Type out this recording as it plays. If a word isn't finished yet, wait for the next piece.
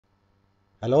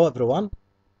Hello everyone,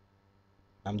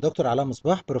 I'm Dr. Ala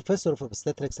Musbah, Professor of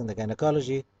Obstetrics and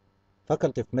Gynecology,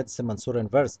 Faculty of Medicine, Mansour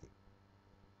University.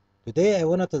 Today I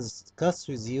want to discuss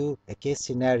with you a case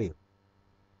scenario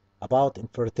about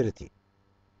infertility.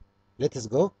 Let us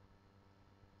go.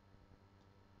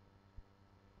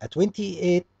 A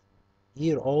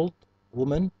 28-year-old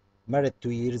woman married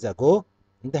 2 years ago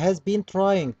and has been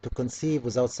trying to conceive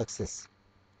without success.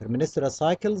 Her menstrual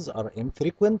cycles are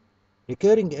infrequent,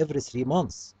 recurring every 3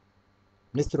 months.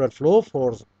 Menstrual flow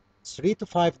for 3 to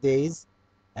 5 days,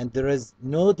 and there is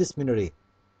no dysmenorrhea.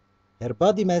 Her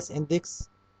body mass index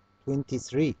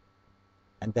 23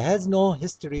 and has no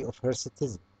history of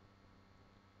hirsutism.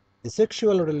 The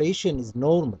sexual relation is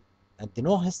normal and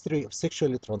no history of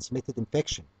sexually transmitted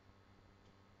infection.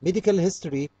 Medical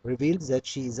history reveals that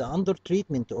she is under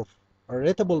treatment of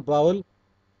irritable bowel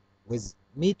with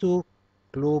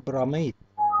metoclopramide.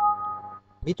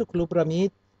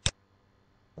 Metoclopramide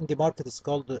in the market is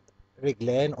called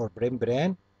Reglan or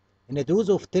Brembran in a dose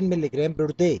of 10 mg per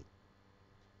day.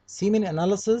 Semen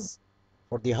analysis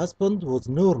for the husband was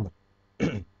normal.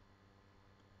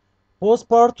 Both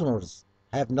partners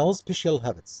have no special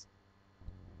habits.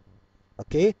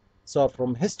 Okay, so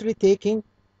from history taking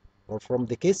or from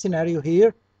the case scenario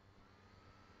here,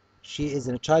 she is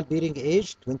in childbearing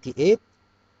age, 28,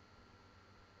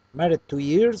 married 2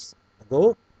 years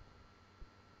ago,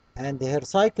 and her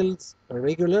cycles are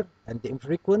regular and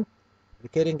infrequent,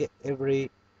 recurring every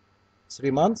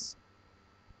 3 months.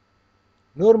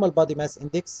 Normal body mass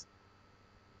index,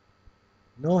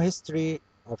 no history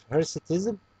of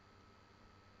hirsutism,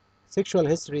 sexual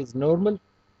history is normal.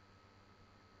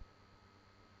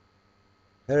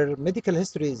 Her medical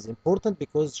history is important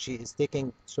because she is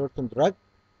taking certain drug,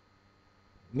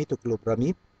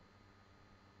 metoclopramide,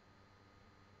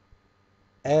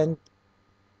 and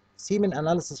semen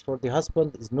analysis for the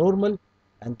husband is normal,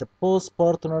 and the both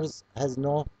partners has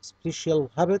no special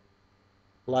habit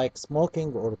like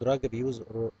smoking or drug abuse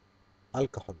or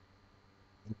alcohol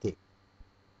intake.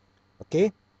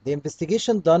 Okay, the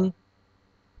investigation done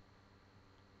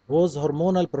was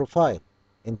hormonal profile.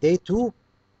 In day 2,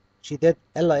 she did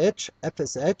LH,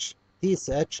 FSH,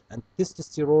 TSH, and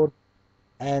testosterone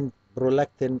and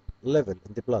prolactin level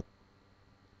in the blood.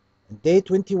 In day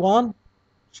 21,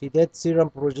 she did serum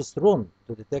progesterone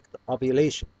to detect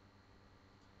ovulation.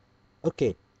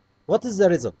 Okay, what is the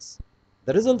results?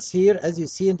 The results here, as you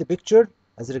see in the picture,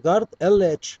 as regard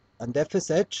LH and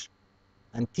FSH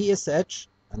and TSH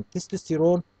and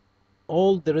testosterone,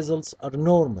 all the results are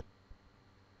normal.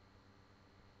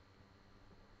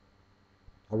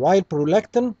 While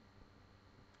prolactin,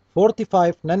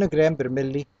 45 nanogram per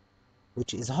milli,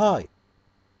 which is high.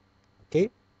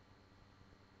 Okay,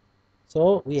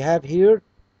 so we have here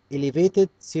elevated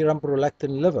serum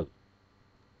prolactin level.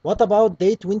 What about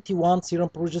day 21 serum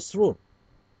progesterone?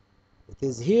 It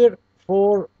is here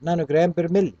 4 nanogram per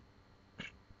milli.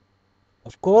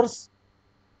 Of course,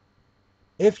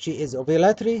 if she is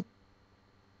ovulatory, it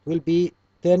will be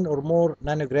 10 or more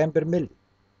nanogram per milli.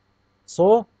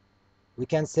 So we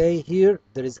can say here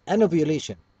there is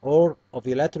anovulation or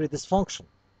ovulatory dysfunction.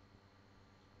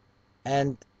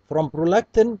 And from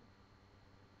prolactin,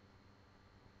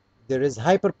 there is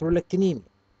hyperprolactinemia.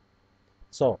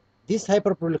 So this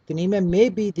hyperprolactinemia may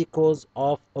be the cause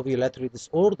of ovulatory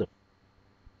disorder.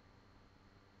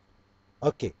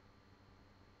 Okay.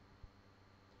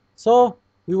 So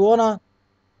we wanna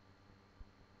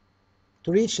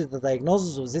to reach the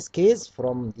diagnosis of this case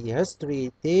from the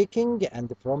history taking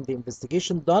and from the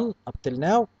investigation done up till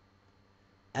now,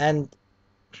 and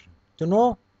to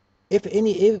know if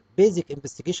any basic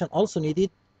investigation also needed,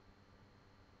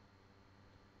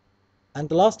 and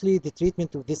lastly the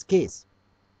treatment of this case.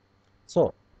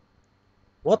 So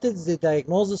what is the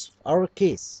diagnosis of our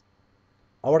case?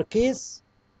 Our case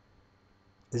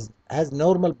has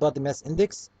normal body mass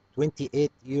index,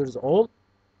 28 years old,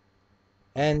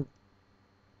 and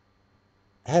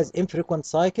has infrequent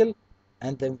cycle,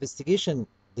 and the investigation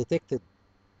detected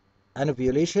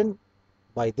anovulation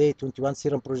by day 21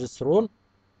 serum progesterone,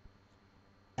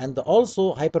 and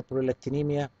also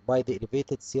hyperprolactinemia by the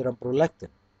elevated serum prolactin.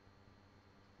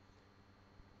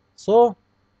 So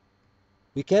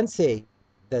we can say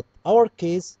that our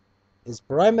case is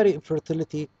primary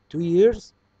infertility 2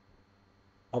 years,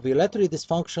 ovulatory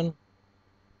dysfunction,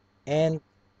 and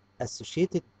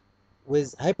associated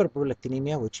with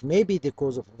hyperprolactinemia, which may be the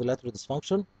cause of ovulatory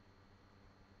dysfunction.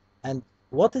 And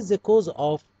what is the cause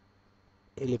of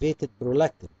elevated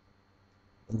prolactin?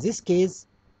 In this case,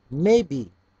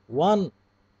 maybe one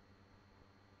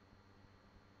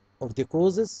of the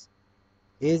causes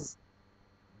is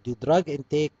the drug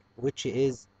intake, which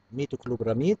is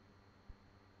metoclopramide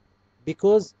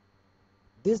because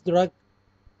this drug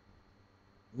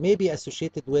may be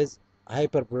associated with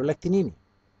hyperprolactinemia,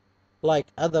 like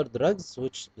other drugs,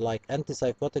 which like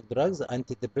antipsychotic drugs,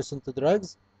 antidepressant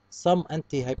drugs, some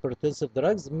antihypertensive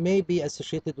drugs may be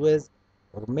associated with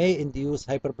or may induce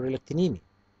hyperprolactinemia.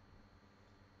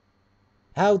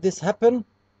 How this happen?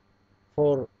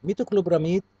 For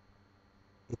metoclopramide,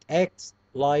 it acts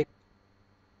like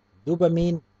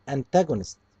dopamine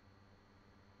antagonist.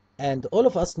 And all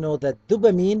of us know that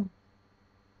dopamine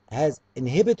has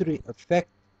inhibitory effect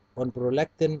on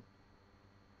prolactin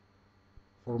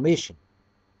formation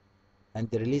and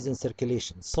the release in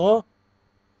circulation. So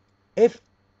if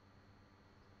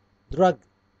drug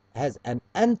has an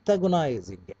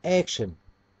antagonizing action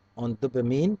on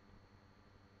dopamine,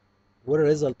 will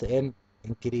result in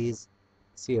increased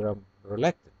serum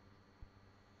prolactin.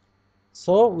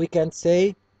 So we can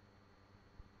say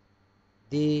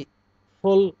the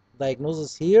full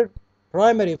diagnosis here: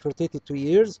 primary infertility 2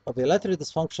 years, ovulatory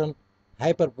dysfunction,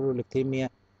 hyperprolactinemia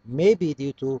may be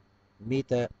due to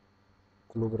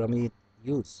metoclopramide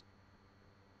use.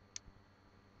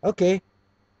 Okay.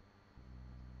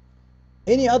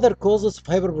 Any other causes of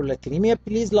hyperprolactinemia?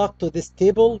 Please look to this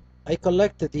table. I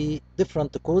collect the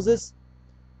different causes.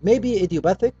 Maybe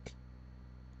idiopathic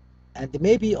and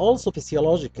maybe also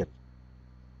physiological.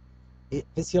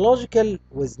 Physiological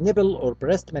with nipple or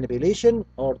breast manipulation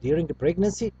or during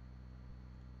pregnancy.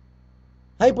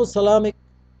 Hypothalamic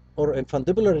or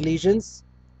infundibular lesions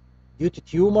due to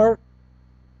tumor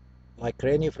like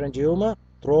craniopharyngioma,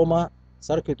 trauma,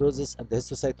 sarcoidosis, and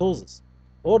histiocytosis,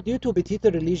 or due to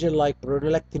pituitary lesion like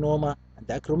prolactinoma and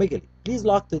acromegaly. Please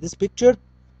look to this picture.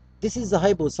 This is the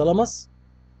hypothalamus.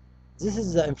 This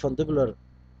is the infundibular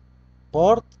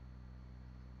part,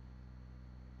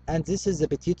 and this is the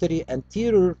pituitary,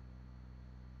 anterior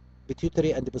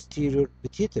pituitary and posterior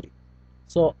pituitary.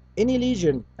 So any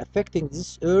lesion affecting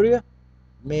this area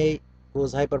may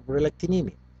cause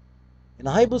hyperprolactinemia. In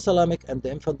hypothalamic and the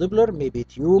infundibular may be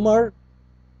tumor.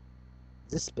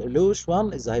 This bluish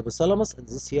one is the hypothalamus, and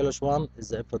this yellowish one is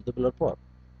the infundibular part.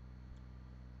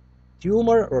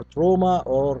 Tumor or trauma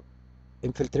or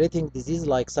infiltrating disease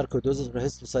like sarcoidosis or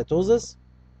histiocytosis,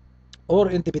 or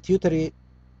in the pituitary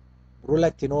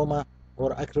prolactinoma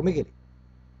or acromegaly.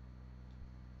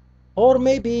 Or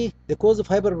maybe the cause of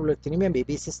hyperprolactinemia may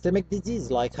be systemic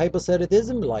disease like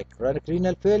hypothyroidism, like chronic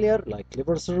renal failure, like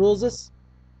liver cirrhosis,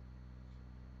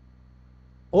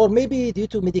 or maybe due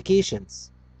to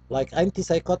medications like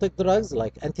antipsychotic drugs,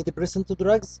 like antidepressant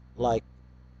drugs, like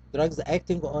drugs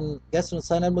acting on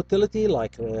gastrointestinal motility,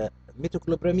 like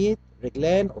metoclopramide,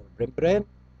 Reglan, or Brimbran,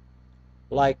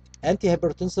 like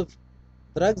antihypertensive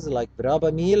drugs like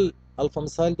verapamil,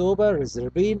 alpha-methyl-dopa,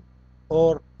 reserpine,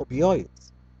 or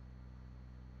opioids.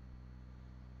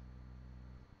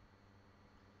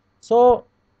 So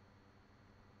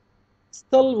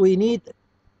still we need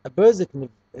a basic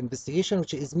investigation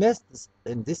which is missed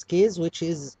in this case, which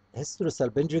is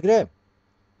hysterosalpingogram.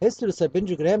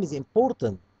 Hysterosalpingogram is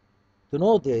important to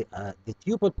know the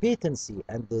tubal patency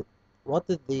and what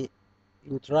is the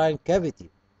uterine cavity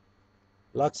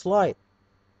looks like,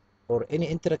 or any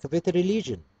intracavitary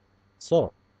lesion.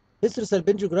 So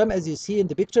hysterosalpingogram, as you see in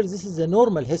the picture, this is a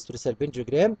normal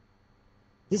hysterosalpingogram.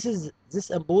 This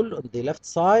ampoule on the left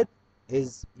side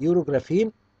is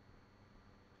urographene.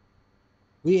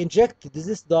 We inject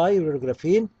this dye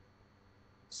urographene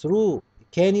through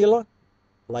a cannula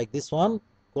like this one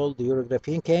called the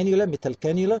urographene cannula, metal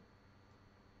cannula,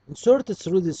 inserted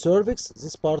through the cervix,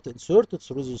 this part inserted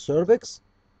through the cervix.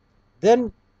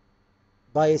 Then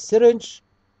by a syringe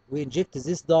we inject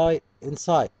this dye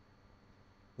inside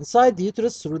the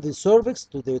uterus through the cervix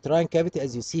to the uterine cavity,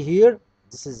 as you see here.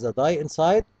 This is the dye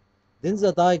inside. Then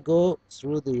the dye go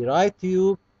through the right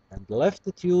tube and the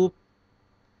left tube.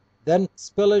 Then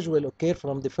spillage will occur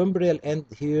from the fimbrial end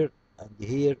here and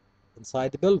here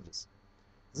inside the pelvis.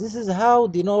 This is how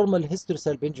the normal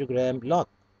hysterosalpingogram look.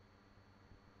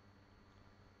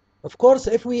 Of course,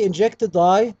 if we inject a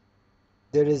dye,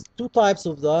 there is two types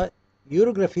of dye,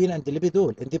 urographene and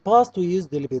lipidol. In the past we used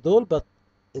the lipidol, but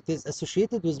it is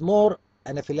associated with more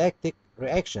anaphylactic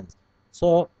reactions.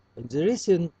 So in the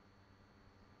recent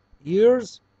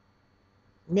years,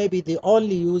 maybe the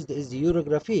only used is the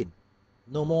urographene,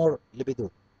 no more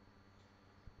lipidol,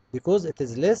 because it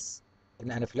is less an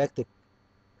anaphylactic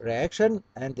reaction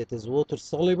and it is water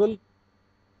soluble.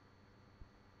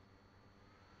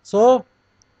 So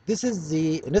this is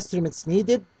the instruments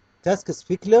needed: cascus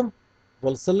feculum,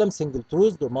 valcellum single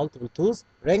tooth or multiple tooth,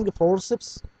 ring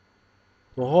forceps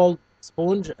to hold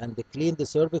sponge and clean the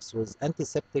cervix with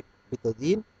antiseptic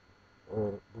betadine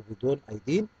or povidone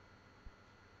iodine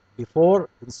before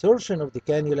insertion of the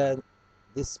cannula,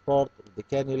 this part of the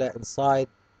cannula inside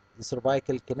the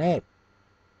cervical canal.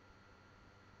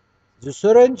 The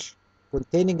syringe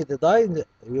containing the dye,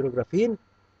 urographene,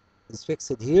 is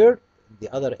fixed here,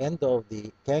 the other end of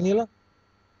the cannula,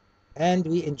 and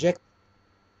we inject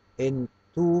in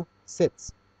 2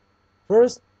 sets.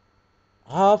 First,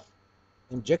 half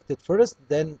injected first,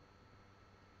 then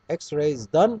X-ray is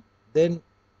done, then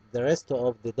the rest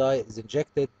of the dye is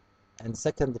injected, and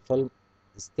second film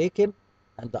is taken,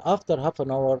 and after half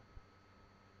an hour,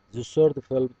 the third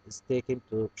film is taken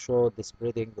to show the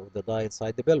spreading of the dye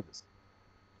inside the pelvis.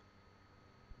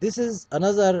 This is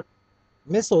another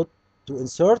method to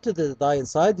insert the dye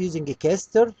inside using a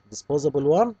caster, disposable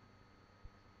one.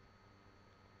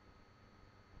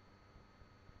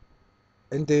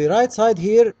 In the right side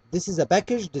here, this is a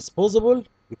package, disposable.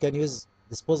 You can use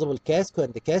disposable cask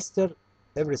and the caster.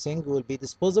 Everything will be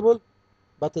disposable,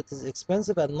 but it is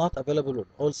expensive and not available in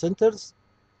all centers.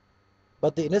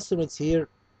 But the instruments here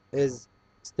is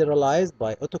sterilized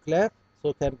by autoclave,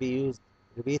 so can be used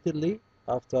repeatedly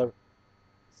after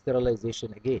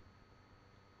sterilization again.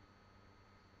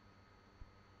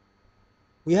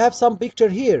 We have some picture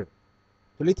here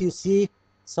to let you see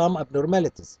some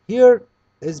abnormalities. Here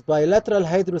is bilateral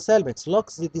hydrosalpinx.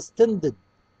 Look the distended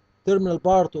terminal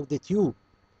part of the tube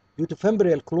due to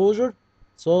fimbrial closure.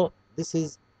 So this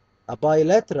is a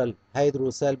bilateral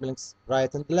hydrosalpinx,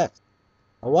 right and left.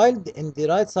 While in the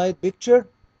right side picture,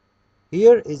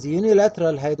 here is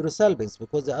unilateral hydrosalpinx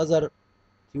because the other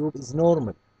tube is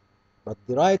normal, but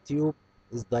the right tube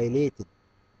is dilated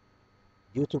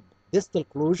due to distal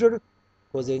closure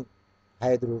causing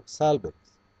hydrosalpinx.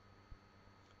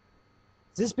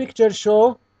 This picture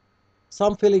shows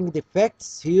some filling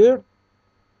defects here,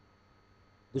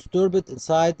 disturbed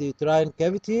inside the uterine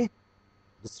cavity,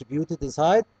 distributed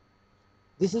inside.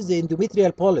 This is the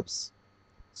endometrial polyps.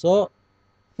 So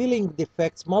filling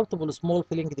defects, multiple small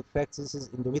filling defects, this is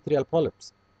endometrial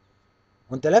polyps.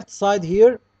 On the left side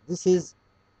here, this is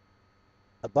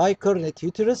a bicornate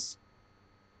uterus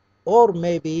or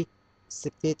maybe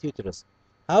septate uterus.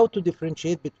 How to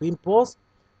differentiate between both?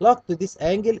 Look to this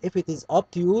angle. If it is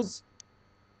obtuse,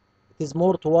 it is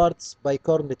more towards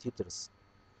bicornate uterus.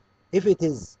 If it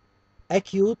is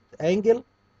acute angle,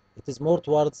 it is more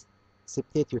towards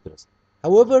septate uterus.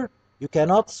 However, you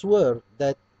cannot swear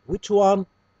that which one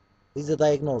is the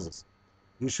diagnosis.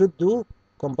 You should do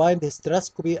combined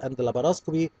hysteroscopy and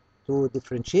laparoscopy to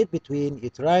differentiate between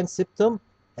uterine septum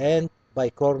and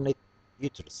bicornate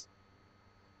uterus.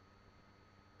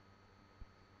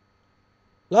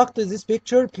 Look to this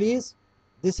picture, please.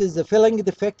 This is the filling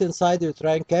defect inside the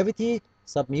uterine cavity,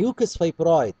 submucous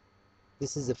fibroid.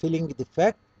 This is a filling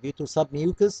defect due to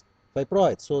submucous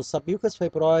fibroid. So submucous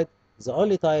fibroid is the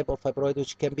only type of fibroid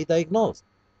which can be diagnosed.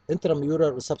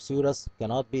 Intramural or subserous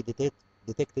cannot be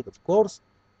detected, of course,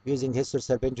 using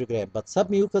hysterosalpingogram. But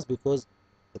submucous, because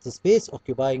it's a space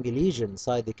occupying a lesion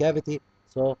inside the cavity,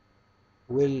 so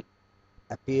will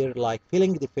appear like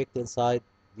filling defect inside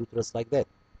the uterus like that.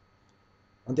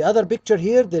 On the other picture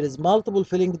here, there is multiple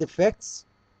filling defects,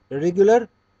 irregular.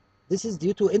 This is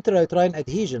due to intrauterine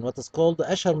adhesion, what is called the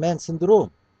Asherman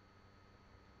syndrome.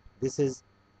 This is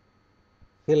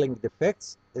filling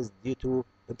defects is due to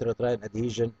intrauterine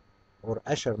adhesion or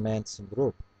Asherman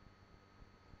syndrome.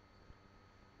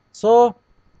 So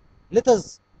let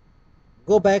us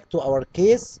go back to our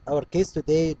case. Our case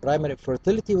today, primary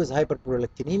infertility with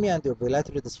hyperprolactinemia and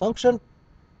ovulatory dysfunction,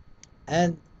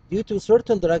 and due to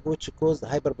certain drug which caused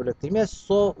hyperprolactinemia,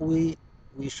 so we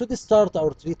should start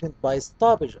our treatment by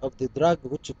stoppage of the drug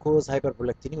which causes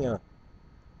hyperprolactinemia,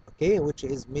 okay, which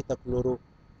is metoclopramide.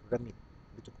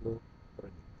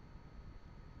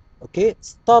 Okay,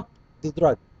 stop the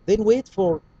drug, then wait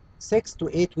for 6 to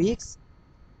 8 weeks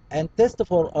and test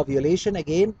for ovulation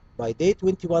again by day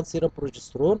 21 serum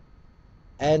progesterone,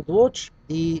 and watch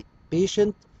the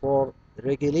patient for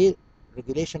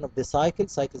regulation of the cycle.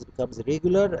 Cycles becomes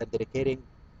regular and recurring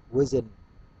within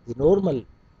the normal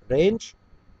range.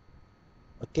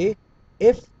 Okay,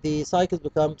 if the cycle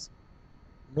becomes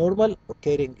normal,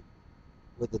 occurring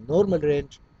with the normal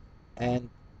range, and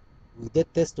we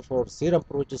did test for serum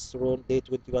progesterone, day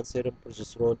 21 serum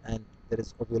progesterone, and there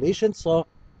is ovulation, so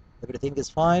everything is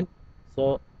fine,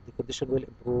 so the condition will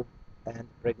improve and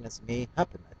pregnancy may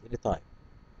happen at any time.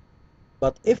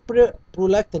 But if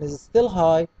prolactin is still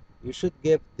high, you should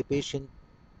give the patient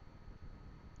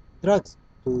drugs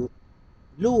to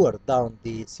lower down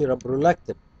the serum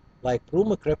prolactin, like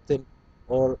bromocriptine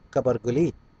or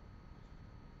cabergoline.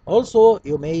 Also,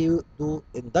 you may do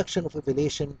induction of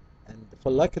ovulation and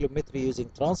folliculometry using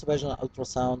transvaginal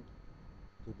ultrasound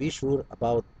to be sure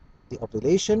about the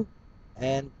ovulation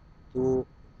and to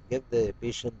give the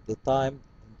patient the time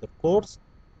intercourse,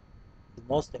 the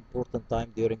most important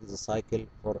time during the cycle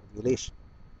for ovulation.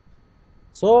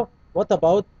 So what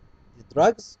about the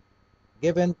drugs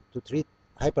given to treat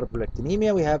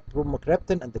hyperprolactinemia? We have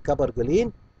bromocriptine and the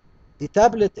cabergoline. The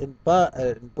tablet in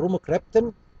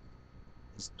bromocriptine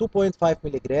is 2.5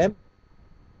 milligram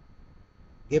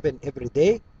given every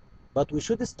day, but we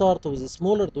should start with a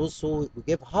smaller dose, so we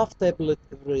give half tablet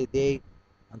every day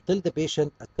until the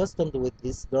patient accustomed with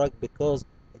this drug, because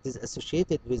it is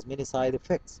associated with many side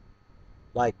effects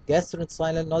like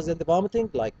gastrointestinal nausea and vomiting,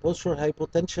 like postural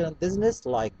hypotension and dizziness,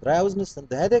 like drowsiness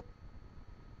and headache.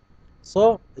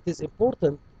 So it is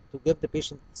important to give the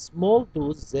patient small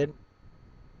dose, then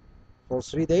for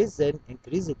 3 days, then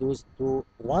increase the dose to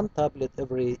 1 tablet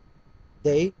every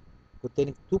day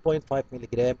containing 2.5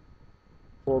 milligram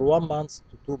for 1 month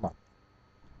to 2 months.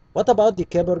 What about the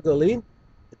cabergoline?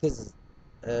 It is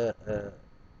uh, uh,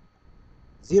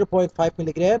 0.5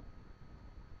 milligram,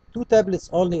 2 tablets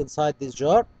only inside this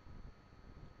jar.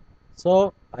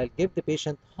 So I'll give the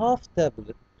patient half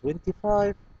tablet,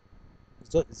 25,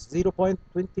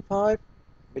 0.25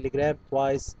 milligram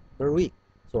twice per week.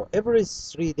 So every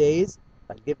 3 days,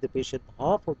 I'll give the patient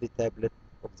half of the tablet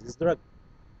of this drug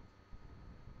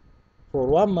for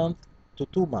 1 month to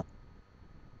 2 months.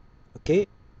 Okay.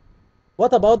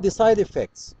 What about the side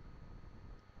effects?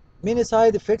 Many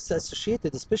side effects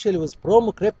associated, especially with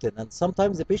bromocriptine, and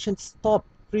sometimes the patient stop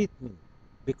treatment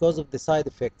because of the side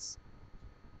effects,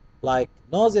 like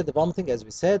nausea and vomiting, as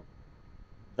we said,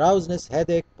 drowsiness,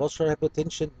 headache, postural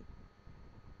hypotension,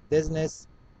 dizziness.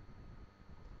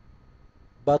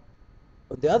 But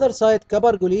on the other side,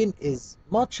 cabergoline is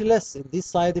much less in these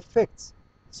side effects.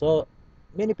 So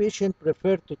many patients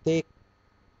prefer to take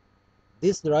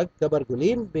this drug,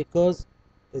 cabergoline, because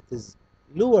it is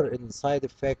lower in side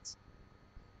effects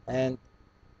and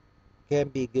can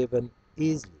be given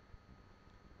easily.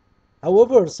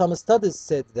 However, some studies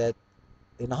said that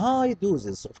in high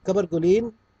doses of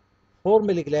cabergoline, 4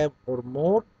 milligram or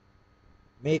more,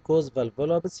 may cause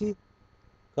valvulopathy,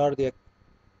 cardiac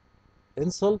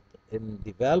insult in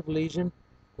the valve lesion,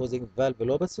 causing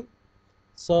valvulopathy.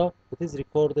 So it is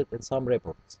recorded in some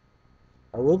reports.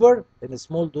 However, in a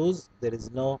small dose, there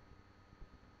is nothing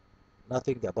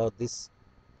about this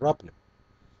problem.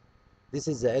 This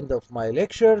is the end of my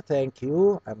lecture. Thank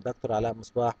you. I'm Dr. Ala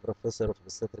Musbah, Professor of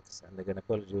Obstetrics and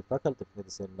Gynecology, Faculty of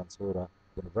Medicine, Mansoura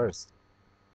University.